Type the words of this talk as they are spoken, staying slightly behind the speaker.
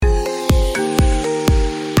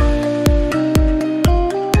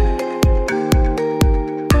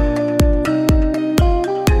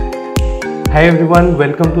Hi everyone,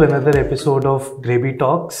 welcome to another episode of GreyB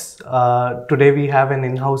Talks. Today we have an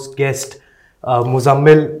in-house guest,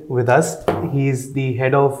 Muzammil, with us. He is the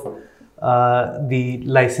head of the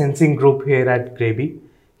licensing group here at GreyB.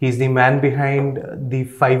 He's the man behind the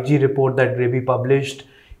 5G report that GreyB published.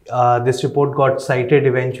 This report got cited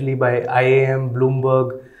eventually by IAM,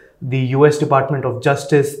 Bloomberg, the US Department of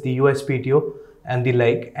Justice, the US PTO, and the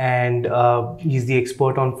like. And he's the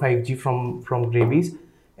expert on 5G from GreyB's.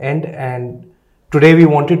 And today we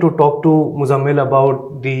wanted to talk to Muzammil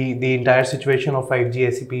about the entire situation of 5G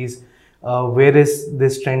SEPs. Where is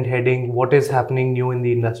this trend heading? What is happening new in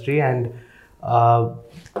the industry? And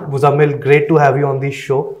Muzammil, great to have you on this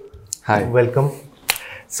show. Hi. Welcome.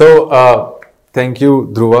 So, thank you,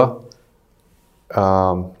 Dhruva.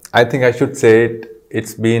 I think I should say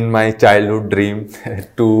it's been my childhood dream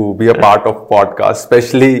to be a part of podcast,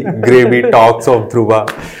 especially GreyB Talks of Dhruva.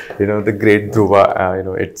 You know, the great Dhruva.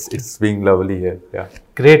 It's being lovely here. Yeah.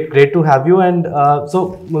 Great to have you. And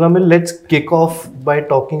so, Muzammil, let's kick off by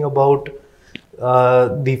talking about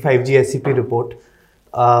the 5G SEP report.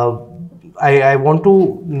 I want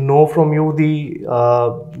to know from you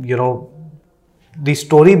the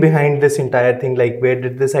story behind this entire thing. Like, where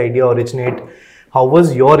did this idea originate? How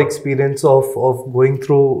was your experience of going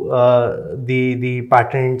through the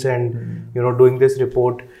patents and doing this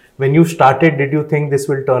report? When you started, did you think this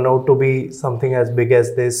will turn out to be something as big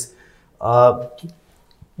as this?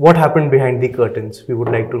 What happened behind the curtains? We would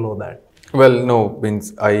like to know that. Well, no,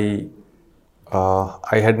 means I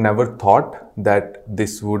had never thought that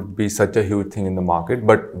this would be such a huge thing in the market,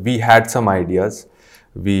 but we had some ideas.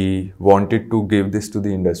 We wanted to give this to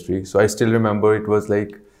the industry. So I still remember it was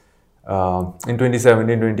like in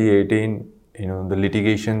 2017, 2018, the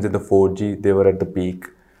litigations in the 4G, they were at the peak.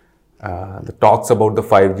 The talks about the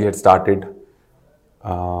 5G had started,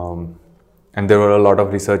 and there were a lot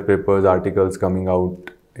of research papers, articles coming out,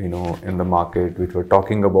 in the market, which were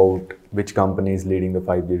talking about which company is leading the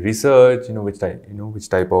 5G research, which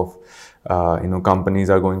type of, companies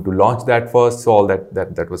are going to launch that first. So all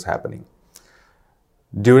that was happening.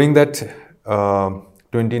 During that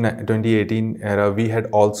 2018 era, we had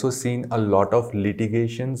also seen a lot of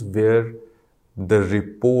litigations where the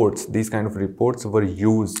reports, these kind of reports, were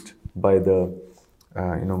used by the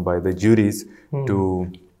juries to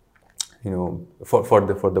for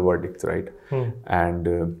the verdicts, right?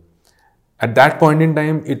 And at that point in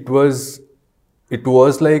time, it was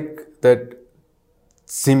like that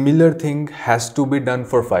similar thing has to be done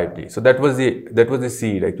for 5G. So that was the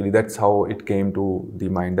seed, actually. That's how it came to the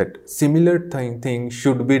mind, that similar thing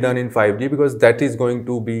should be done in 5G, because that is going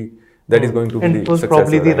to be and the it was successor,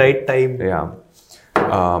 probably the right? right time. Yeah.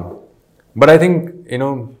 But I think,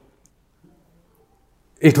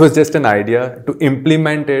 it was just an idea. To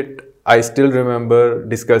implement it, I still remember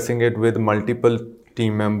discussing it with multiple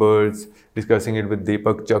team members, discussing it with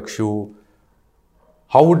Deepak Chakshu.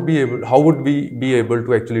 How would we be able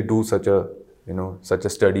to actually do such a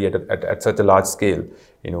study at such a large scale?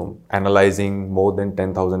 Analyzing more than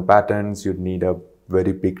 10,000 patents, you'd need a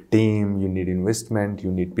very big team, you need investment,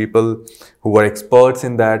 you need people who are experts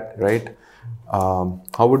in that, right?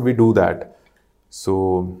 How would we do that?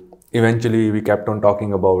 So eventually we kept on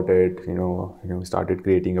talking about it. We started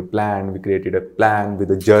creating a plan. We created a plan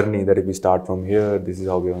with a journey that if we start from here, this is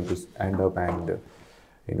how we want to end up, and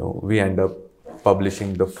we end up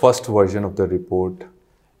publishing the first version of the report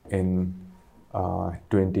in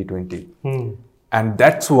 2020. And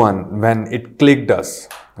that's when it clicked us.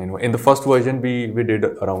 In the first version, we did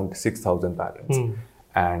around 6,000 patents,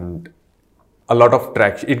 and a lot of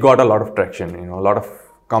traction. It got a lot of traction. A lot of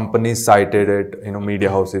companies cited it. Media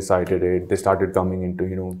houses cited it. They started coming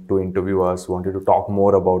into to interview us, wanted to talk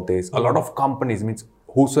more about this. A lot of companies, means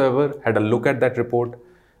whosoever had a look at that report,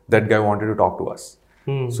 that guy wanted to talk to us.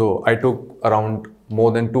 So I took around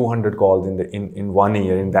more than 200 calls in 1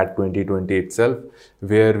 year, in that 2020 itself,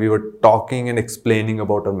 where we were talking and explaining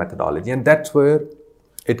about our methodology, and that's where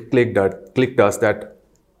it clicked us that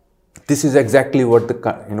this is exactly what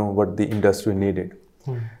the industry needed.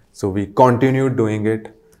 So we continued doing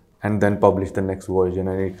it, and then published the next version,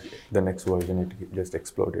 and it just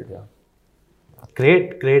exploded. Yeah.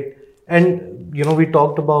 Great. And we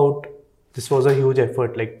talked about, this was a huge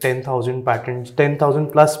effort, like 10,000 patents,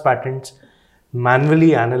 10,000 plus patents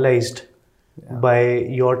manually analyzed by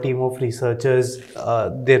your team of researchers.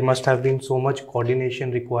 There must have been so much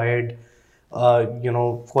coordination required,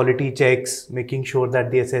 quality checks, making sure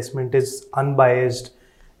that the assessment is unbiased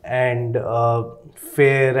and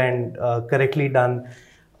fair and correctly done.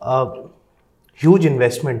 Huge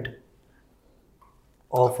investment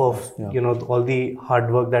of all the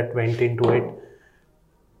hard work that went into it.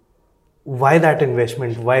 why that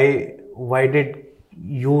investment? Why did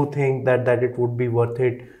you think that it would be worth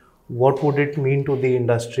it? What would it mean to the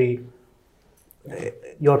industry?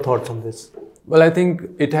 Your thoughts on this? Well, I think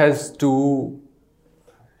it has two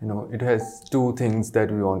things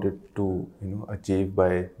that we wanted to, achieve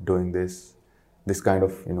by doing this kind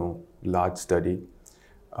of, large study.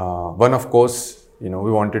 One, of course, we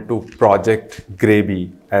wanted to project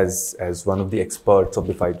GreyB as one of the experts of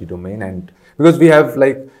the 5G domain, and because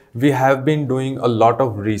we have been doing a lot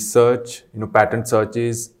of research, patent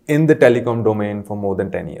searches in the telecom domain for more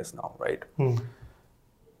than 10 years now, right?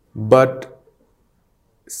 But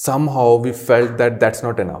somehow we felt that that's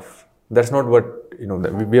not enough. That's not what,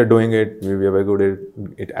 we are doing it, we are very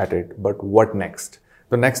good at it, but what next?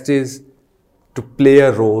 The next is to play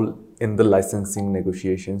a role in the licensing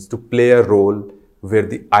negotiations, to play a role where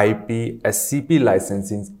the IP SEP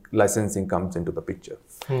licensing comes into the picture.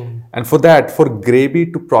 And for that, for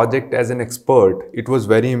GreyB to project as an expert, it was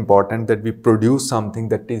very important that we produce something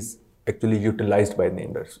that is actually utilized by the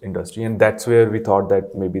industry. And that's where we thought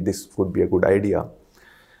that maybe this would be a good idea.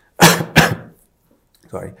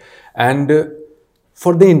 Sorry. And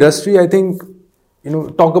for the industry, I think,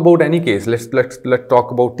 talk about any case. Let's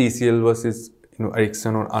talk about TCL versus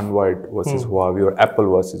Ericsson, or Unwired versus Huawei, or Apple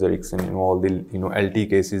versus Ericsson. All the LT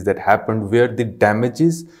cases that happened where the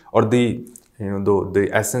damages or the the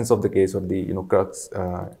essence of the case, or the crux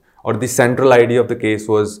or the central idea of the case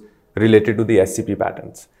was related to the SEP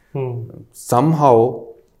patents. Somehow,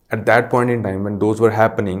 at that point in time when those were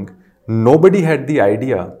happening, nobody had the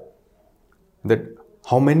idea that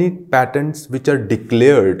how many patents which are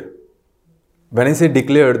declared. When I say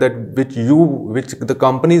declared, that which the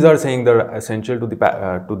companies are saying they're essential to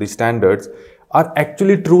the standards, are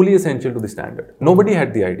actually truly essential to the standard. Nobody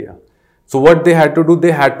had the idea. So what they had to do,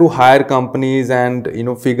 they had to hire companies and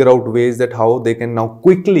figure out ways that how they can now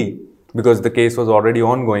quickly, because the case was already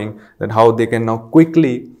ongoing, that how they can now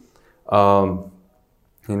quickly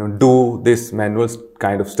do this manual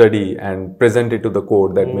kind of study and present it to the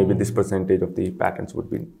court that maybe this percentage of the patents would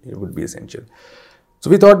be essential. So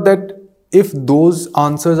we thought that if those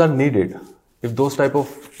answers are needed, if those type of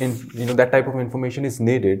that type of information is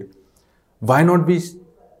needed, why not we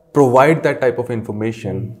provide that type of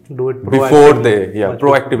information do it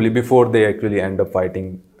proactively before they actually end up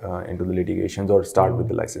fighting into the litigations or start with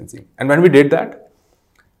the licensing. And when we did that,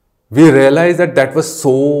 we realized that was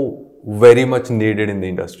so very much needed in the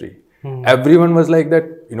industry. Everyone was like that.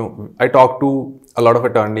 I talked to a lot of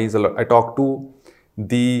attorneys. I talked to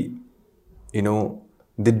the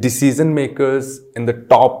decision makers in the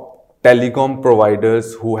top telecom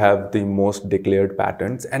providers who have the most declared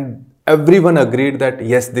patents, and everyone agreed that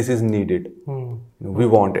yes, this is needed. We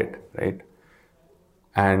want it, right?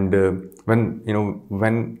 And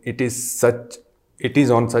when it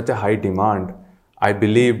is on such a high demand, I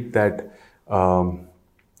believe that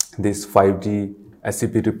this 5G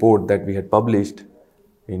SEP report that we had published,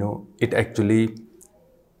 it actually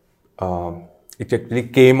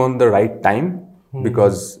came on the right time,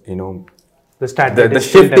 because the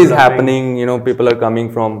shift is happening. People are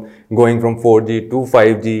going from 4G to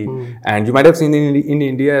 5G, and you might have seen in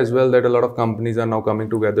India as well that a lot of companies are now coming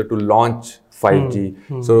together to launch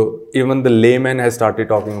 5G. So even the layman has started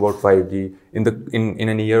talking about 5G. In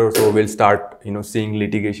a year or so, we'll start seeing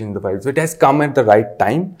litigation in the 5G. So it has come at the right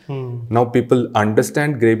time. Now people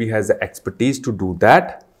understand GreyB has the expertise to do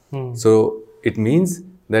that. So it means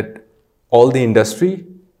that all the industry,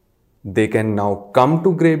 they can now come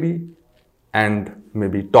to GreyB and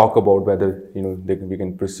maybe talk about whether we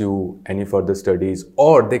can pursue any further studies,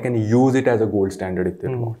 or they can use it as a gold standard if they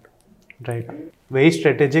want. Right. Very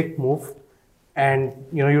strategic move. And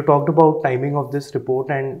you talked about timing of this report,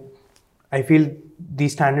 and I feel the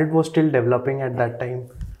standard was still developing at that time.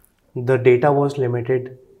 The data was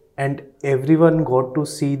limited, and everyone got to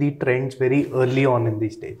see the trends very early on in the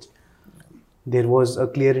stage. There was a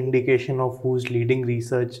clear indication of who's leading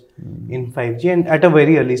research in 5G, and at a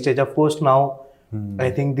very early stage. Of course, now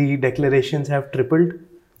I think the declarations have tripled,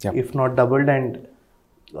 if not doubled, and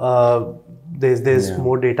there's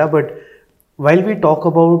more data. But while we talk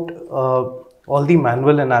about all the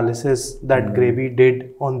manual analysis that GreyB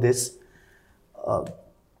did on this,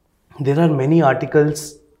 there are many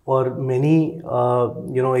articles or many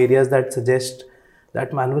areas that suggest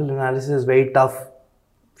that manual analysis is very tough,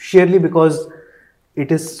 sheerly because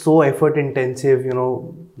it is so effort intensive.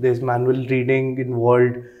 There's manual reading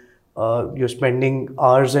involved. You're spending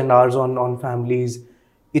hours and hours on families.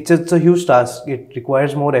 It's a huge task. It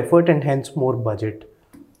requires more effort and hence more budget.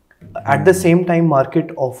 At the same time,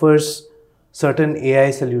 market offers certain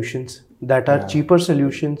AI solutions that are cheaper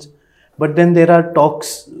solutions, But then there are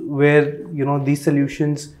talks where, you know, these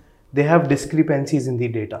solutions, they have discrepancies in the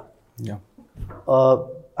data. Yeah.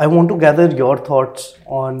 I want to gather your thoughts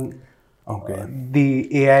on Okay.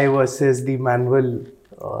 the AI versus the manual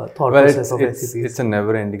thought Well, process of it's SEPs. a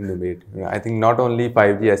never-ending debate. Yeah, I think not only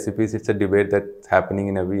 5G SEPs, it's a debate that's happening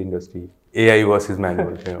in every industry. AI versus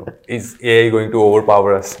manual. Is AI going to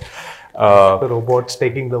overpower us? The robots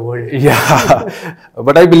taking the world. Yeah,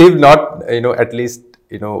 but I believe not. At least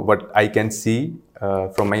what I can see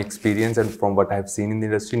from my experience and from what I have seen in the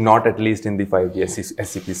industry. Not at least in the 5G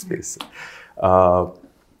SEP space.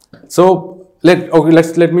 So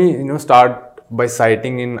let me start by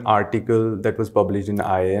citing an article that was published in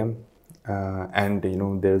IIM, and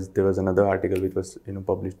there was another article which was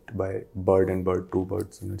published by Bird and Bird, two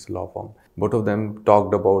birds, it's a law firm. Both of them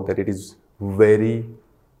talked about that it is very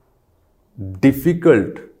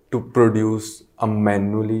difficult to produce a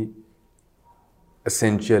manually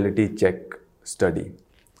essentiality check study,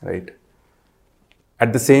 right?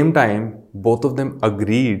 At the same time, both of them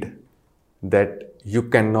agreed that you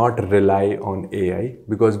cannot rely on AI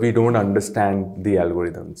because we don't understand the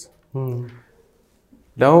algorithms.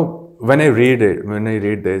 Now, when I read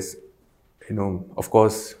this, of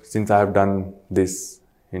course, since I have done this,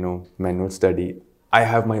 manual study, I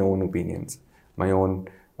have my own opinions, my own,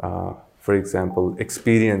 for example,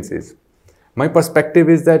 experiences. My perspective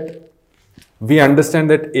is that we understand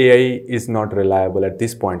that AI is not reliable at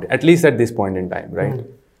this point, at least at this point in time, right?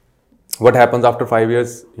 What happens after 5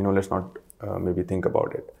 years, let's not maybe think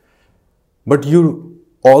about it. But you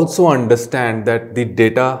also understand that the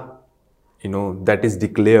data, that is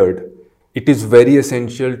declared, it is very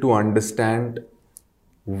essential to understand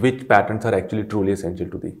which patterns are actually truly essential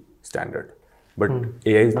to the standard. But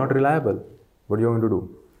AI is not reliable. What are you going to do?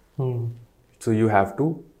 So you have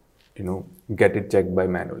to, get it checked by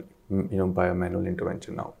manual, by a manual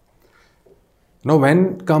intervention now. Now,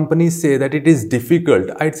 when companies say that it is difficult,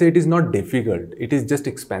 I'd say it is not difficult. It is just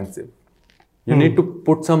expensive. You need to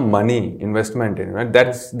put some money, investment in, right?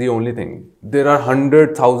 That's the only thing. There are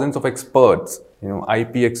hundreds, thousands of experts,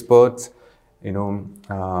 IP experts,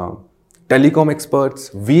 telecom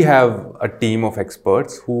experts. We have a team of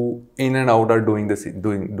experts who in and out are doing the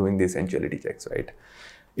essentiality checks, right?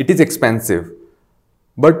 It is expensive,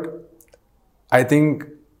 but I think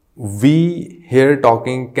we here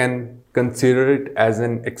talking can consider it as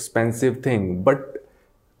an expensive thing, but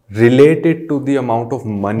related to the amount of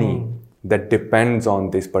money that depends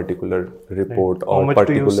on this particular report or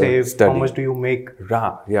particular study. How much do you make?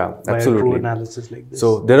 Yeah, by absolutely. A true analysis like this.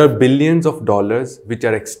 So there are billions of dollars which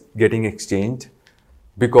are getting exchanged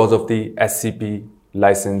because of the SCP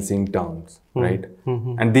licensing terms, right?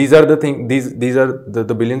 And these are the things. These are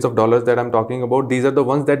the billions of dollars that I'm talking about. These are the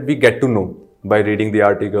ones that we get to know by reading the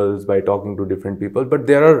articles, by talking to different people. But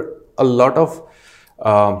there are a lot of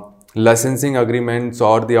licensing agreements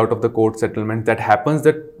or the out of the court settlement that happens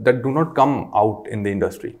that do not come out in the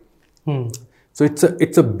industry. So it's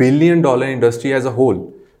a $1 billion industry as a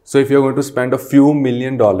whole. So if you're going to spend a few $1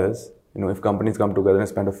 million, if companies come together and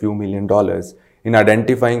spend a few $1 million in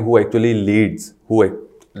identifying who actually leads,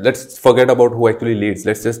 let's forget about who actually leads.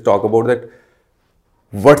 Let's just talk about that.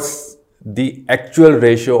 What's the actual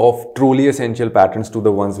ratio of truly essential patterns to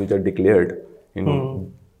the ones which are declared?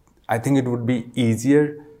 I think it would be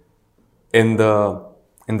easier in the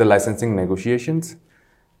licensing negotiations.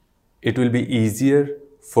 It will be easier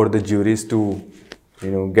for the juries to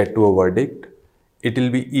get to a verdict. It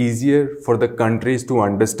will be easier for the countries to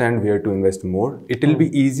understand where to invest more. It will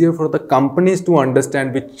be easier for the companies to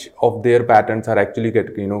understand which of their patterns are actually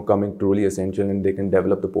coming truly essential, and they can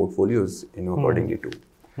develop the portfolios accordingly too.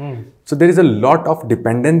 So there is a lot of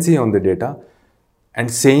dependency on the data, and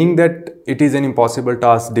saying that it is an impossible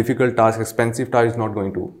task, difficult task, expensive task is not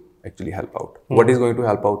going to actually help out. What is going to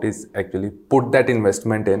help out is actually put that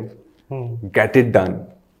investment in, get it done.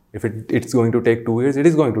 If it's going to take 2 years, it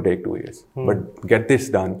is going to take 2 years. But get this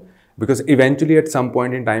done, because eventually at some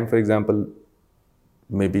point in time, for example,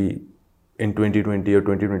 maybe in 2020 or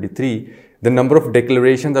 2023, the number of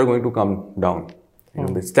declarations are going to come down.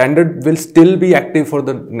 The standard will still be active for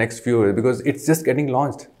the next few years because it's just getting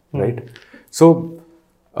launched, right? So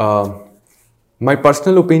my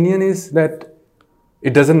personal opinion is that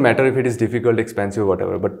it doesn't matter if it is difficult, expensive,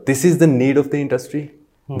 whatever, but this is the need of the industry.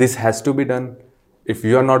 This has to be done. If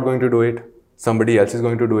you are not going to do it, somebody else is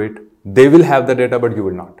going to do it. They will have the data, but you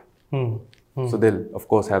will not. So they'll, of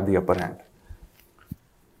course, have the upper hand.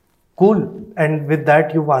 Cool. And with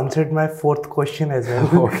that, you've answered my fourth question as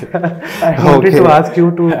well. I wanted to ask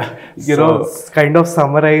you to, kind of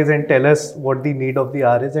summarize and tell us what the need of the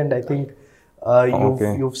hour is. And I think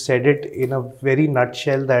you've said it in a very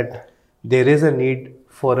nutshell that there is a need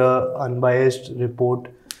for a unbiased report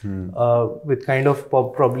with kind of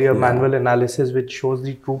probably a manual analysis which shows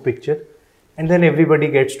the true picture, and then everybody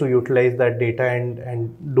gets to utilize that data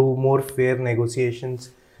and do more fair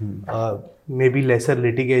negotiations, maybe lesser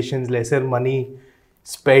litigations, lesser money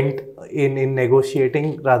spent in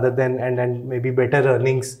negotiating rather than and maybe better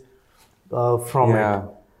earnings from it.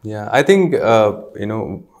 Yeah, I think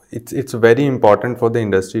it's very important for the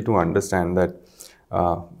industry to understand that,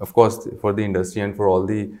 of course, for the industry and for all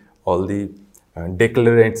the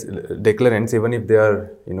declarants, even if they are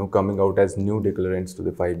coming out as new declarants to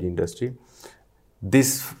the 5G industry,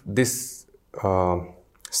 this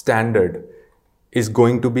standard is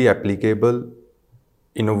going to be applicable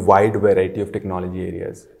in a wide variety of technology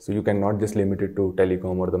areas. So you cannot just limit it to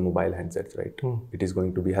telecom or the mobile handsets, right? It is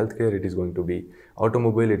going to be healthcare, it is going to be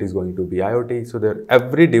automobile, it is going to be IoT. So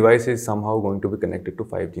every device is somehow going to be connected to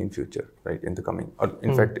 5G in future, right? In the coming, or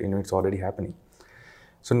in fact, it's already happening.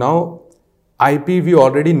 So now IP, we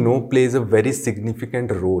already know, plays a very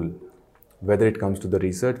significant role, whether it comes to the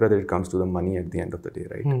research, whether it comes to the money at the end of the day,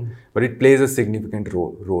 right? But it plays a significant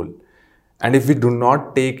role. And if we do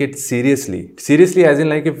not take it seriously as in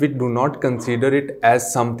like if we do not consider it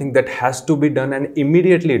as something that has to be done and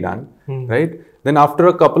immediately done, right? Then after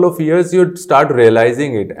a couple of years, you'd start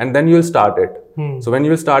realizing it and then you'll start it. So when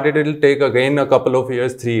you start it, it'll take again a couple of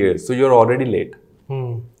years, 3 years. So you're already late,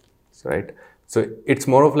 right? So it's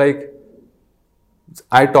more of like,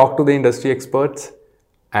 I talk to the industry experts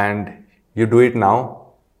and you do it now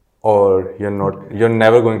or you're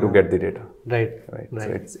never going to get the data. Right. So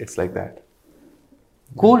it's like that.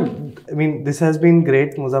 Cool. I mean, this has been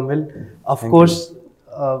great, Muzammil. Of course,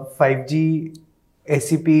 5G,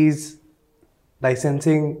 SEPs,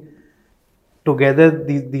 licensing, together,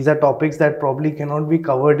 these are topics that probably cannot be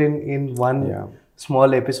covered in one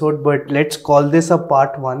small episode. But let's call this a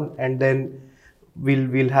part 1, and then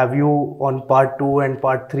we'll have you on part 2 and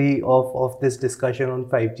part 3 of this discussion on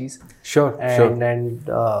 5Gs. Sure. And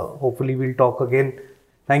hopefully we'll talk again.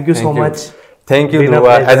 Thank you so much. Thank you,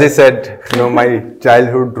 Dhruva. As I said, my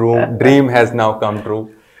childhood dream has now come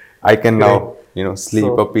true. I can now, sleep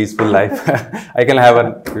a peaceful life. I can have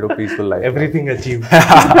a peaceful life. Everything achieved.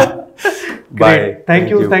 Bye. Thank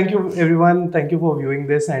you, everyone. Thank you for viewing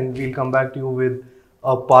this, and we'll come back to you with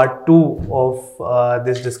a part 2 of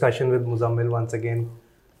this discussion with Muzammil once again.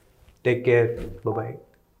 Take care. Bye-bye.